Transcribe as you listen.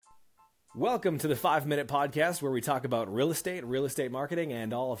Welcome to the 5-Minute Podcast, where we talk about real estate marketing,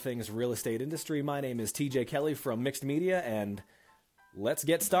 and all things real estate industry. My name is TJ Kelly from Mixed Media, and let's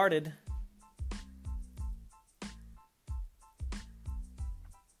get started.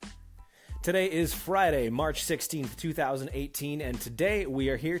 Today is Friday, March 16th, 2018, and today we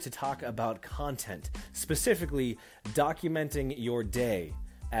are here to talk about content, specifically documenting your day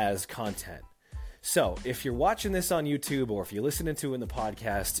as content. So, if you're watching this on YouTube or if you're listening to it in the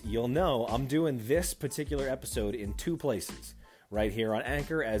podcast, you'll know I'm doing this particular episode in two places. Right here on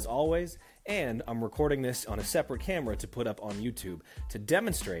Anchor, as always, and I'm recording this on a separate camera to put up on YouTube to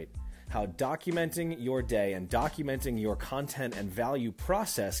demonstrate how documenting your day and documenting your content and value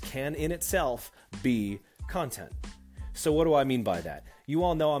process can in itself be content. So what do I mean by that? You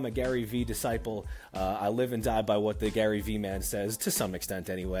all know I'm a Gary Vee disciple. I live and die by what the Gary Vee man says, to some extent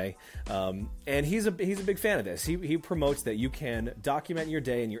anyway. And he's a big fan of this. He promotes that you can document your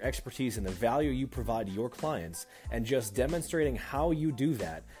day and your expertise and the value you provide to your clients, and just demonstrating how you do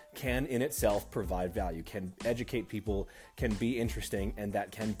that can in itself provide value, can educate people, can be interesting, and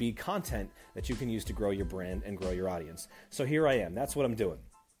that can be content that you can use to grow your brand and grow your audience. So here I am. That's what I'm doing.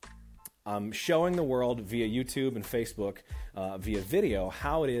 I'm showing the world via YouTube and Facebook, via video,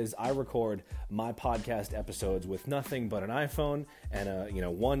 how it is I record my podcast episodes with nothing but an iPhone and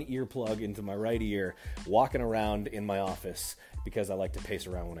one earplug into my right ear, walking around in my office because I like to pace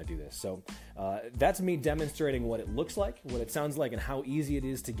around when I do this. So that's me demonstrating what it looks like, what it sounds like, and how easy it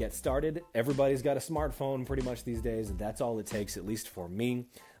is to get started. Everybody's got a smartphone pretty much these days, and that's all it takes, at least for me.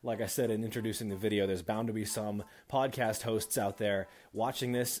 Like I said in introducing the video, there's bound to be some podcast hosts out there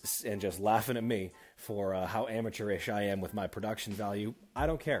watching this and just laughing at me for how amateurish I am with my production value. I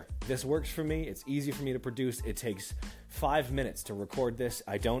don't care. This works for me. It's easy for me to produce. It takes 5 minutes to record this.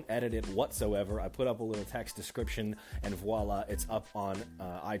 I don't edit it whatsoever. I put up a little text description, and voila, it's up on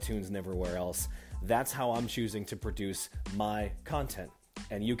iTunes and everywhere else. That's how I'm choosing to produce my content,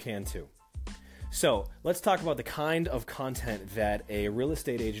 and you can too. So let's talk about the kind of content that a real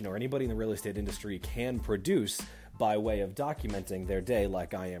estate agent or anybody in the real estate industry can produce by way of documenting their day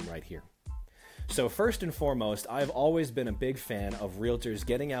like I am right here. So first and foremost, I've always been a big fan of realtors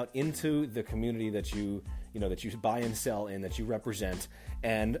getting out into the community that you buy and sell in, that you represent,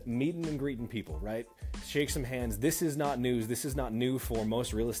 and meeting and greeting people, right? Shake some hands. This is not news. This is not new for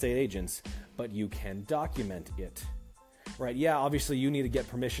most real estate agents, but you can document it. Right, yeah, obviously you need to get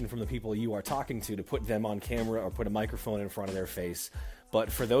permission from the people you are talking to put them on camera or put a microphone in front of their face.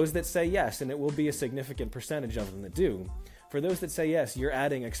 But for those that say yes, and it will be a significant percentage of them that do, for those that say yes, you're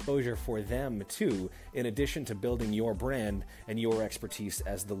adding exposure for them too, in addition to building your brand and your expertise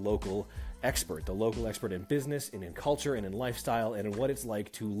as the local expert in business and in culture and in lifestyle and in what it's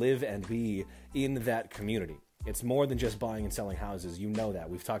like to live and be in that community. It's more than just buying and selling houses. You know that.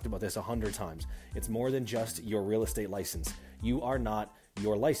 We've talked about this 100 times. It's more than just your real estate license. You are not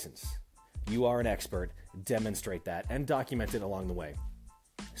your license. You are an expert. Demonstrate that and document it along the way.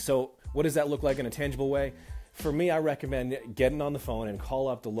 So what does that look like in a tangible way? For me, I recommend getting on the phone and call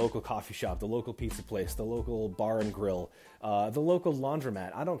up the local coffee shop, the local pizza place, the local bar and grill, the local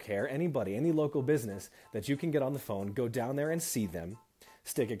laundromat. I don't care. Anybody, any local business that you can get on the phone, go down there and see them.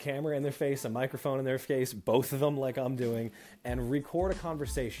 Stick a camera in their face, a microphone in their face, both of them like I'm doing, and record a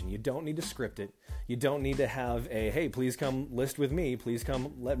conversation. You don't need to script it. You don't need to have hey, please come list with me. Please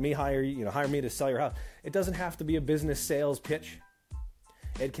come let me hire me to sell your house. It doesn't have to be a business sales pitch.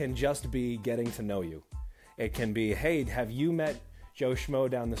 It can just be getting to know you. It can be, hey, have you met Joe Schmo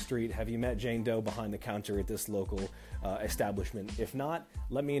down the street? Have you met Jane Doe behind the counter at this local establishment? If not,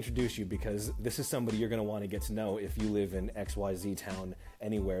 let me introduce you, because this is somebody you're going to want to get to know if you live in XYZ town,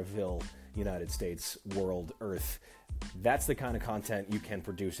 anywhereville, United States, world, Earth. That's the kind of content you can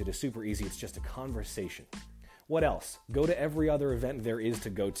produce. It is super easy. It's just a conversation. What else? Go to every other event there is to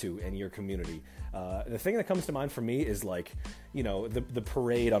go to in your community. The thing that comes to mind for me is the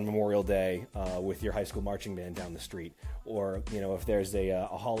parade on Memorial Day with your high school marching band down the street. Or, if there's a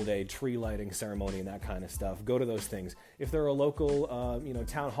holiday tree lighting ceremony and that kind of stuff, go to those things. If they're a local,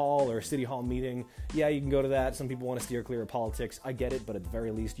 town hall or city hall meeting, yeah, you can go to that. Some people want to steer clear of politics. I get it, but at the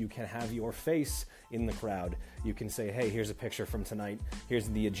very least, you can have your face in the crowd. You can say, hey, here's a picture from tonight. Here's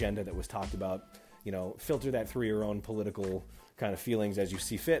the agenda that was talked about. Filter that through your own political kind of feelings as you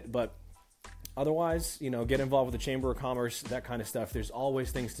see fit. But otherwise, get involved with the Chamber of Commerce, that kind of stuff. There's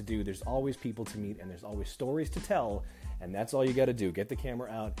always things to do. There's always people to meet, and there's always stories to tell. And that's all you got to do. Get the camera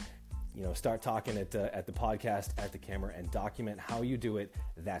out, start talking at the podcast, at the camera, and document how you do it.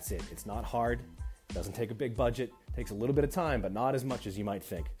 That's it. It's not hard. It doesn't take a big budget. It takes a little bit of time, but not as much as you might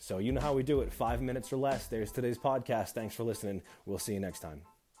think. So you know how we do it. 5 minutes or less. There's today's podcast. Thanks for listening. We'll see you next time.